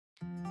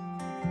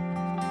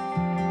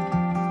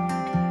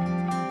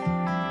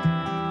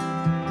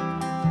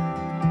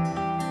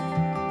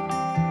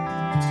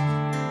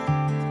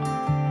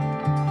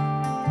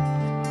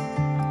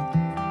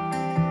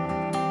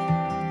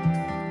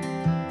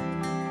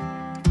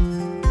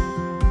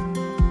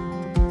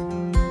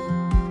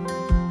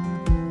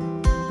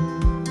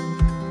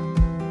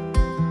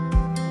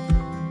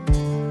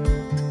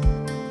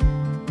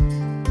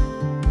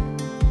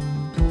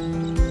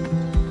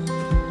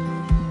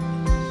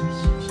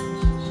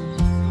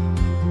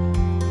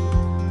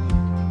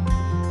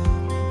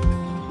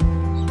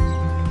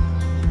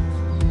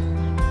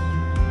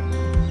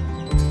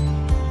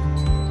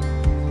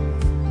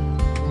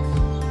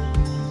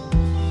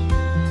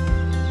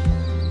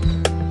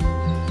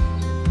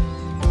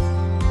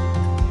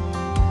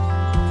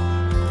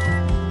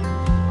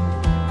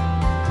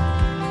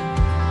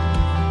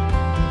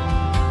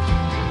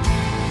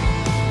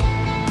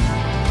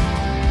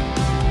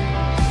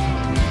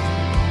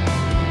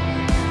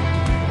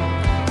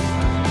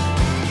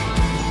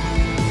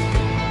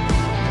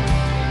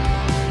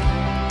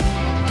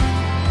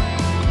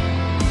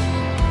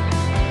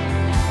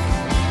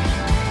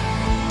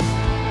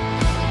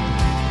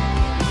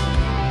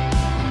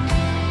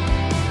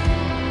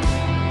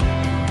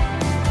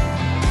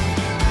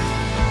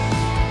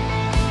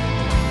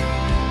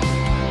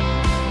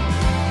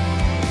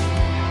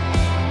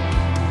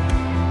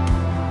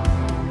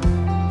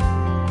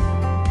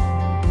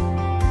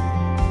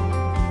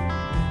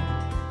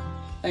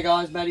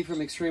guys, Matty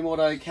from Extreme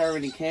Auto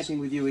Caravan and Camping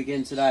with you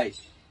again today.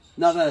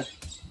 Another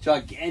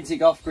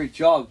gigantic off-grid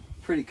job,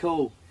 pretty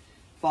cool.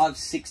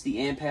 560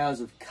 amp hours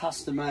of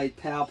custom-made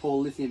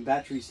PowerPaul lithium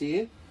batteries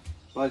here.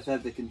 Both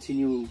have the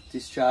continual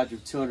discharge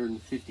of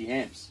 250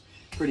 amps.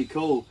 Pretty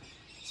cool.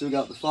 So we've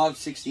got the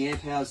 560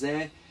 amp hours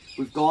there.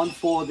 We've gone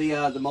for the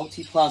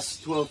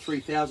Multiplus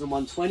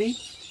 123120,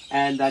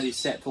 and that is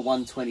set for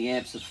 120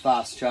 amps of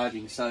fast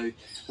charging. So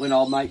when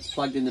old mate's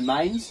plugged in the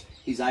mains,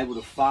 he's able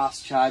to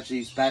fast charge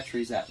these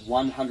batteries at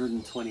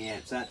 120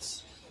 amps.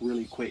 That's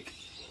really quick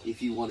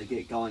if you want to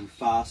get going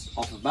fast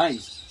off of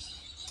mains.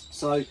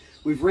 So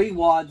we've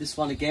rewired this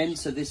one again.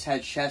 So this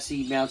had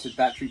chassis mounted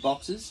battery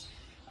boxes.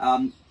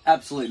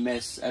 Absolute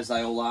mess, as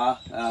they all are.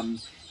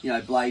 You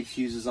know, blade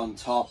fuses on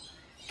top,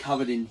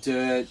 covered in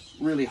dirt,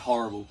 really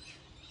horrible.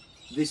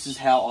 This is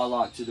how I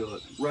like to do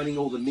it. Running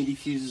all the MIDI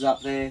fuses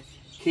up there,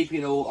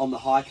 keeping it all on the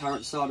high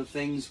current side of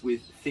things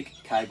with thick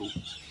cable.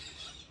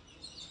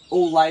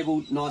 All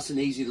labelled, nice and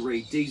easy to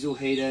read. Diesel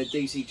heater,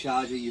 DC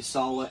charger, your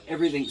solar,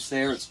 everything's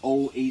there. It's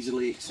all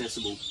easily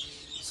accessible.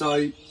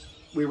 So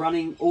we're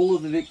running all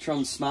of the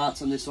Victron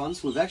smarts on this one.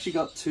 So we've actually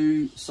got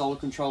two solar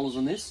controllers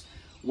on this.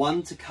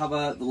 One to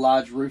cover the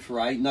large roof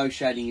array. No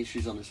shading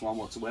issues on this one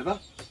whatsoever.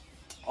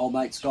 Old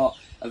mate's got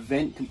a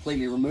vent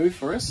completely removed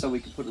for us so we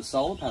can put a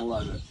solar panel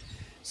over it.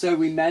 So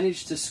we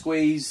managed to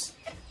squeeze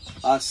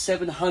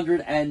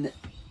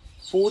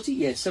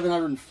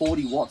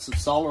 740 watts of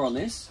solar on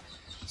this.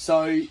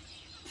 So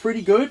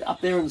pretty good up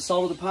there in the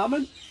solar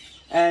department,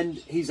 and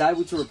he's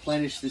able to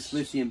replenish this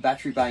lithium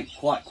battery bank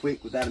quite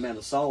quick with that amount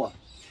of solar.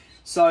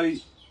 So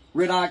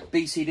Redarc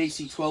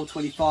BCDC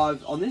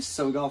 1225 on this,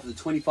 so we're going for the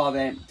 25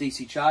 amp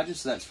DC charger,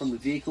 so that's from the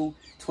vehicle,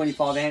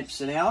 25 amps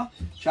an hour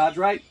charge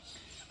rate.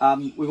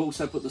 We've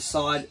also put the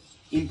side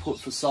input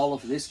for solar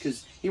for this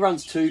because he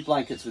runs two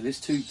blankets with this,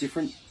 two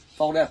different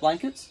fold out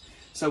blankets.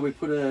 So we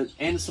put an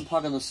Anderson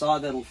plug on the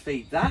side that'll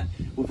feed that.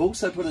 We've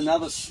also put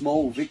another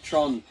small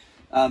Victron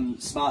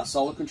smart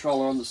solar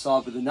controller on the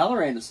side with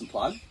another Anderson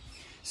plug.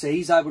 So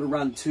he's able to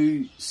run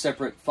two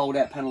separate fold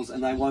out panels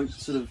and they won't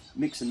sort of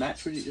mix and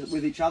match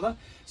with each other.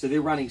 So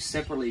they're running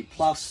separately,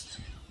 plus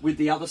with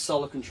the other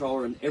solar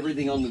controller and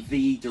everything on the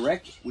VE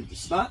Direct with the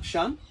smart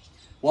shunt.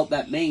 What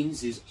that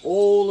means is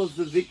all of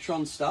the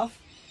Victron stuff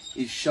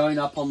is shown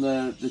up on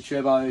the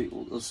Turbo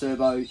or the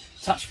Serbo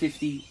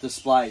Touch50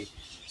 display.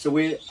 So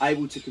we're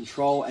able to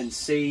control and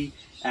see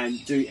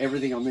and do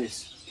everything on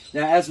this.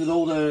 Now, as with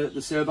all the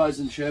Serbos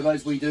and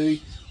Turbos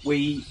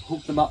we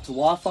hook them up to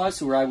Wi-Fi,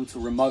 so we're able to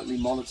remotely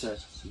monitor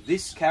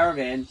this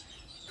Caravan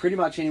pretty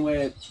much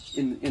anywhere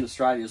in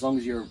Australia, as long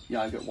as you've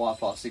got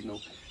Wi-Fi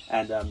signal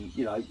and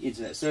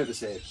internet service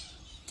there.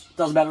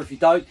 Doesn't matter if you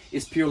don't.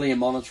 It's purely a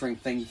monitoring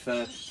thing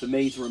for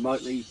me to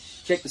remotely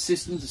check the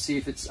system to see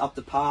if it's up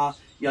to par,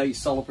 your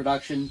solar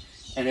production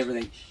and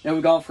everything. Now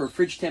we're going for a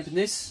fridge temp in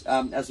this,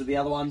 as with the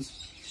other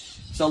ones.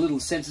 So little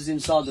sensors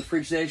inside the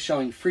fridge there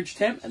showing fridge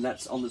temp, and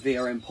that's on the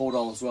VRM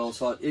portal as well.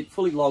 So it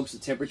fully logs the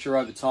temperature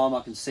over time.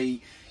 I can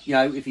see,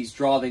 if he's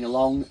driving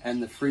along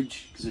and the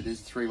fridge, because it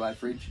is a three-way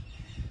fridge,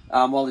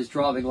 while he's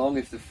driving along,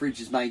 if the fridge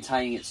is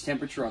maintaining its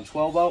temperature on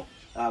 12 volt,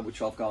 which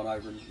I've gone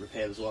over and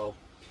repaired as well.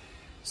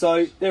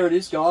 So there it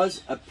is,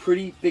 guys, a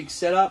pretty big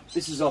setup.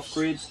 This is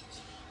off-grid.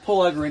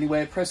 Pull over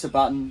anywhere, press a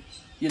button,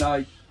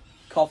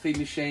 coffee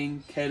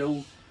machine,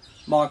 kettle,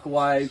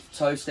 microwave,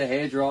 toaster,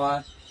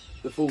 hairdryer,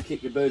 the full kit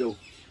caboodle.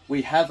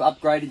 We have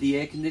upgraded the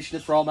air conditioner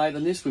for old mate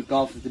on this. We've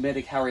gone for the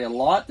Dometic Harrier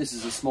Lite. This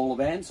is a smaller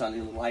van, it's only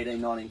a little 18,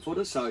 19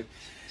 footer. So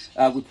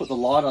we put the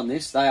light on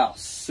this. They are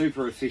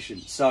super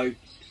efficient. So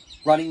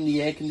running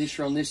the air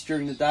conditioner on this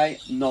during the day,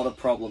 not a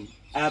problem.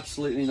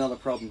 Absolutely not a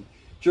problem.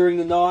 During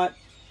the night,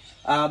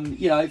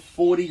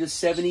 40 to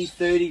 70,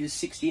 30 to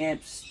 60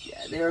 amps,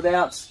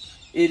 thereabouts.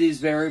 It is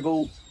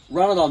variable.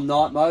 Run it on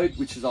night mode,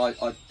 which is I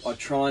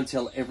try and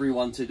tell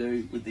everyone to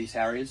do with these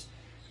Harriers.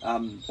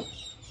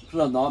 Put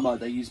it on night mode,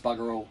 they use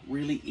bugger all.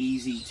 Really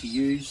easy to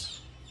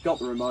use. Got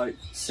the remote,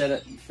 set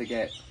it and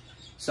forget.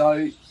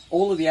 So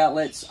all of the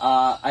outlets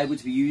are able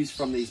to be used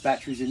from these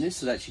batteries in this.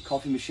 So that's your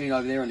coffee machine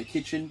over there in the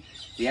kitchen.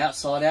 The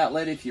outside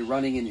outlet, if you're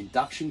running an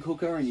induction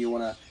cooker and you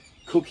want to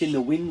cook in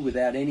the wind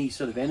without any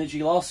sort of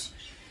energy loss.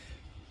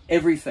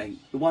 Everything.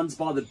 The ones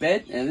by the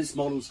bed, and this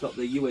model's got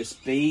the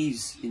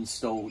USBs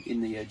installed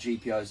in the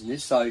GPOs in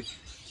this. So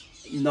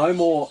no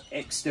more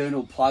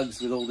external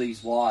plugs with all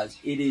these wires.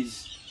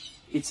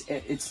 It's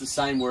the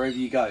same wherever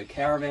you go.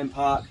 Caravan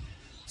park,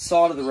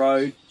 side of the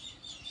road,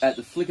 at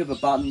the flick of a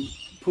button,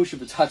 push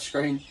of a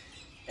touchscreen,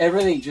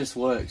 everything just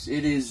works.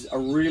 It is a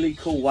really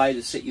cool way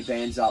to set your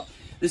vans up.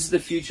 This is the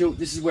future.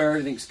 This is where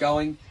everything's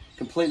going.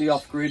 Completely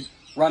off-grid,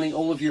 running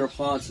all of your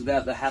appliances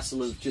without the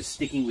hassle of just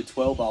sticking with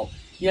 12 volt.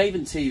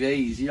 Even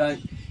TVs, you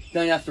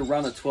don't have to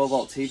run a 12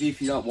 volt TV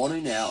if you don't want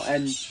to now.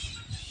 And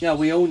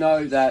we all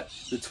know that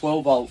the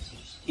 12 volt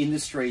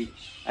industry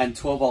and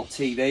 12 volt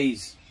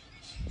TVs,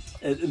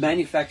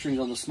 manufacturing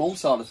on the small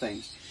side of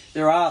things.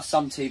 There are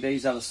some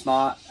TVs that are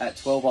smart at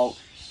 12 volt,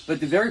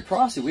 but they're very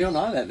pricey. We all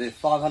know that. They're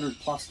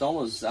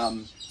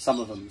 $500+, some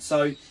of them.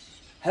 So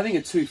having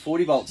a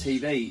 240 volt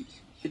TV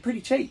they're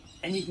pretty cheap,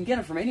 and you can get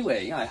them from anywhere.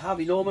 You know,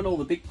 Harvey Norman, all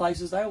the big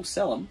places, they all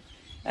sell them,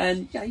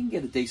 and you can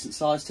get a decent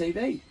sized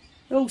TV.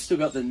 They've all still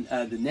got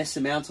the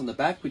Nessa mount on the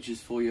back, which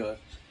is for your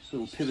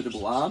little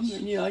pivotable arm,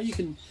 and you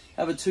can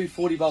have a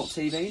 240-volt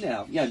TV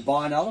now.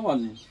 Buy another one,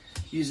 and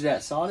use it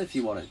outside if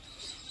you want it.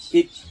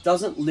 It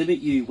doesn't limit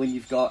you when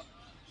you've got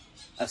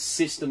a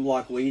system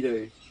like we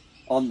do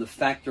on the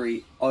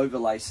factory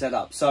overlay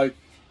setup. So,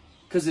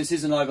 because this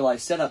is an overlay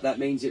setup, that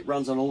means it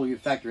runs on all your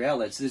factory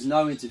outlets. There's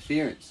no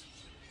interference.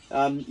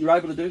 You're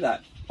able to do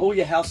that. All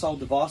your household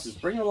devices,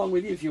 bring it along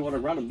with you if you want to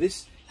run them.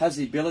 This has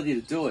the ability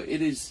to do it.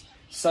 It is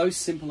so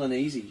simple and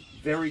easy.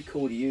 Very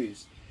cool to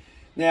use.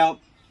 Now,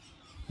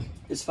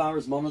 as far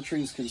as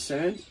monitoring is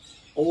concerned,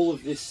 all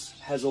of this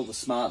has all the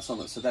smarts on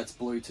it, so that's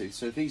Bluetooth.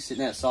 So if he's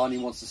sitting outside and he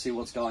wants to see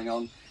what's going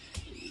on,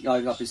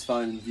 open up his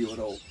phone and view it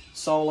all.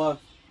 Solar,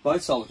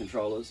 both solar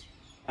controllers,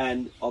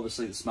 and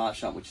obviously the smart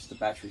shunt, which is the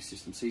battery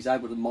system. So he's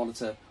able to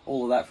monitor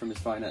all of that from his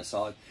phone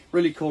outside.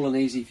 Really cool and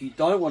easy if you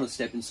don't want to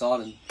step inside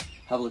and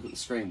have a look at the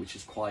screen, which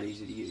is quite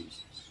easy to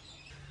use.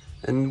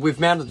 And we've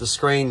mounted the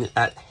screen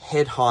at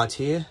head height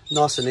here,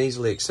 nice and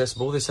easily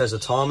accessible. This has a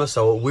timer,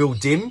 so it will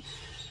dim,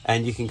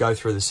 and you can go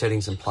through the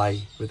settings and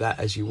play with that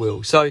as you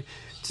will. So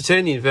to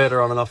turn the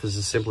inverter on and off is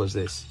as simple as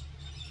this.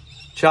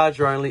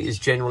 Charger only is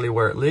generally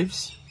where it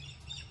lives.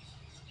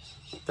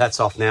 That's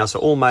off now, so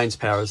all mains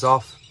power is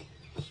off.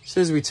 As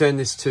soon as we turn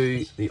this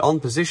to the on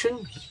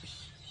position,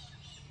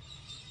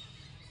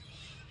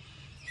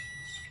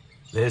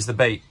 there's the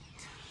beep.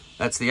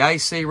 That's the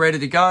AC ready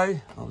to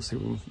go. Obviously,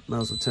 we might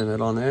as well turn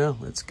that on now.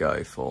 Let's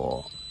go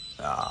for,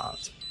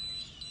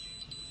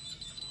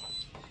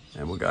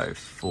 and we'll go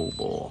full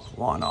bore.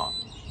 Why not?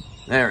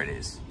 There it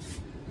is.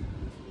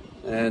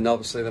 And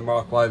obviously the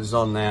microwave is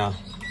on now.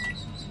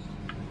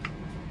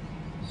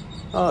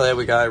 Oh, there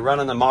we go.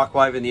 Running the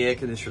microwave and the air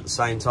conditioner at the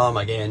same time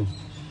again.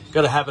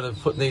 Got a habit of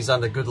putting these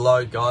under good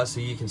load, guys,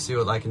 so you can see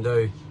what they can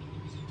do.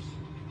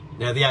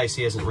 Now, the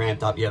AC hasn't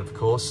ramped up yet, of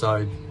course, so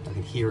I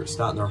can hear it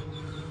starting to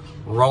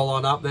roll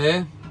on up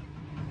there.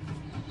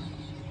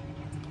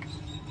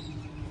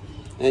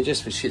 And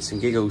just for shits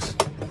and giggles,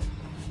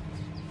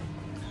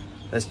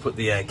 let's put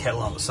the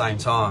kettle on at the same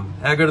time.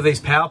 How good are these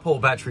PowerPaul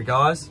battery,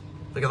 guys?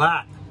 Look at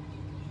that.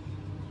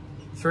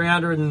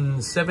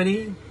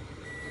 370,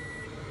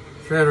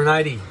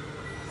 380.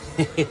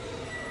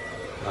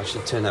 I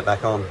should turn that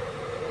back on.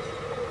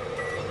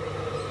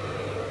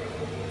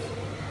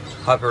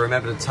 Hope I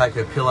remember to take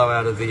a pillow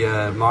out of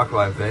the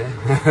microwave there.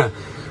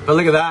 But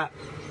look at that,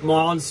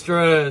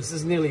 monstrous.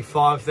 This is nearly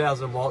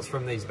 5,000 watts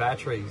from these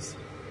batteries.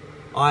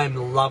 I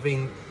am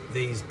loving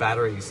these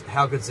batteries.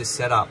 How good is this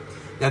setup?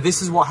 Now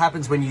this is what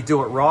happens when you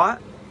do it right,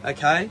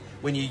 okay?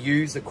 When you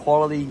use the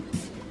quality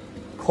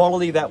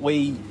that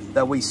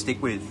we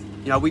stick with.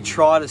 We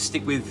try to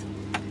stick with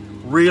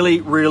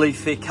really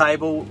thick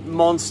cable,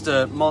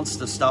 monster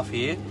stuff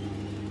here.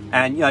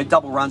 And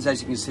double runs,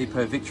 as you can see,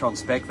 per Victron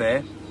spec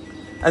there.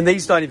 And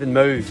these don't even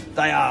move.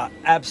 They are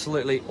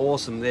absolutely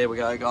awesome. There we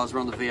go, guys.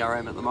 We're on the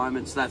VRM at the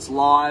moment, so that's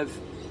live.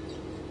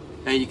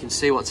 And you can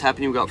see what's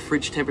happening. We've got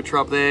fridge temperature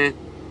up there.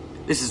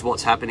 This is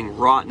what's happening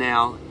right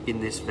now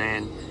in this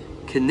van,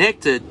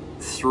 connected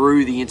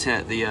through the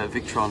internet, the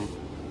Victron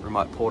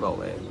remote portal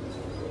there.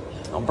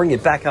 I'll bring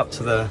it back up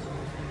to that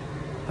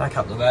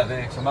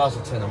there, because I might as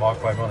well turn the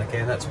microwave on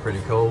again. That's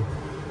pretty cool.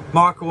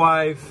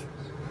 Microwave,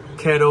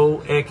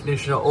 kettle, air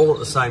conditioner, all at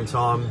the same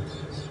time.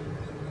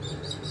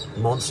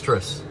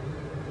 Monstrous.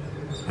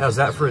 How's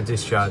that for a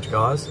discharge,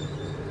 guys?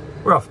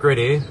 We're off grid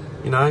here,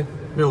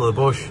 middle of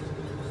the bush.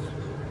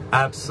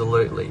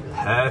 Absolutely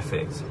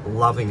perfect.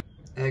 Loving it.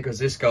 How goes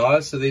this,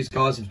 guys? So these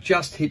guys have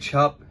just hitched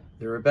up.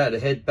 They're about to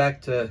head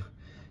back to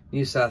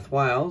New South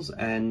Wales,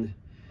 and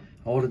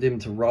I ordered them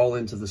to roll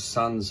into the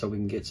sun so we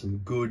can get some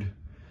good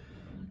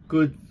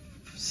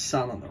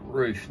sun on the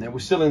roof. Now we're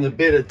still in a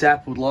bit of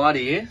dappled light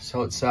here,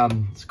 so it's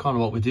kind of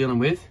what we're dealing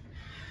with.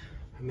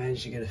 I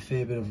managed to get a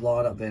fair bit of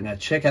light up there. Now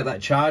check out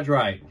that charge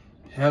rate.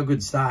 How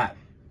good's that?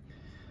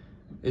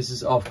 This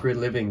is off-grid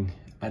living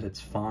at its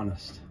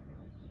finest.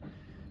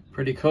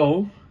 Pretty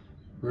cool.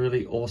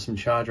 Really awesome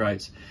charge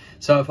rates.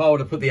 So if I were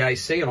to put the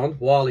AC on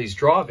while he's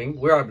driving,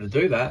 we're able to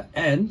do that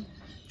and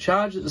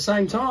charge at the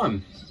same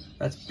time.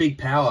 That's big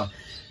power.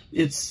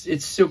 It's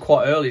still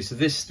quite early, so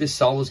this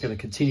solar is going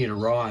to continue to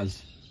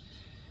rise.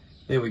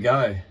 There we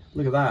go.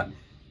 Look at that.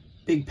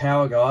 Big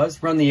power,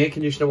 guys. Run the air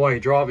conditioner while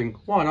you're driving.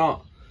 Why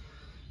not?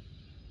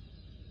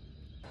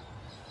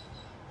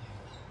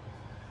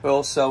 We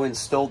also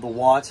installed the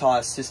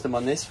WITI system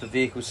on this for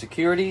vehicle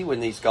security when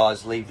these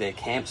guys leave their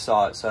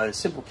campsite. So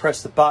simple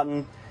press the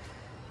button.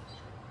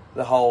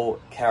 The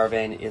whole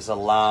caravan is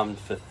alarmed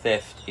for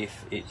theft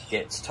if it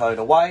gets towed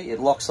away.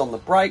 It locks on the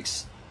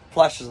brakes,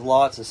 flashes the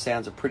lights, and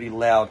sounds a pretty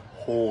loud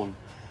horn.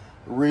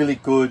 Really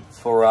good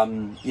for,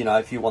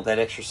 if you want that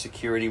extra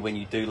security when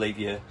you do leave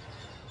your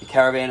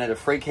caravan at a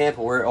free camp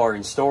or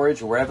in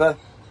storage or wherever.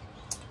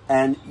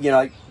 And,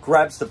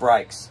 grabs the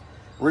brakes.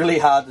 Really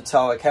hard to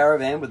tow a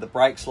caravan with the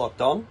brakes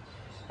locked on,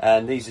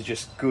 and these are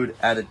just good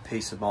added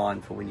peace of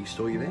mind for when you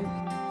store your van.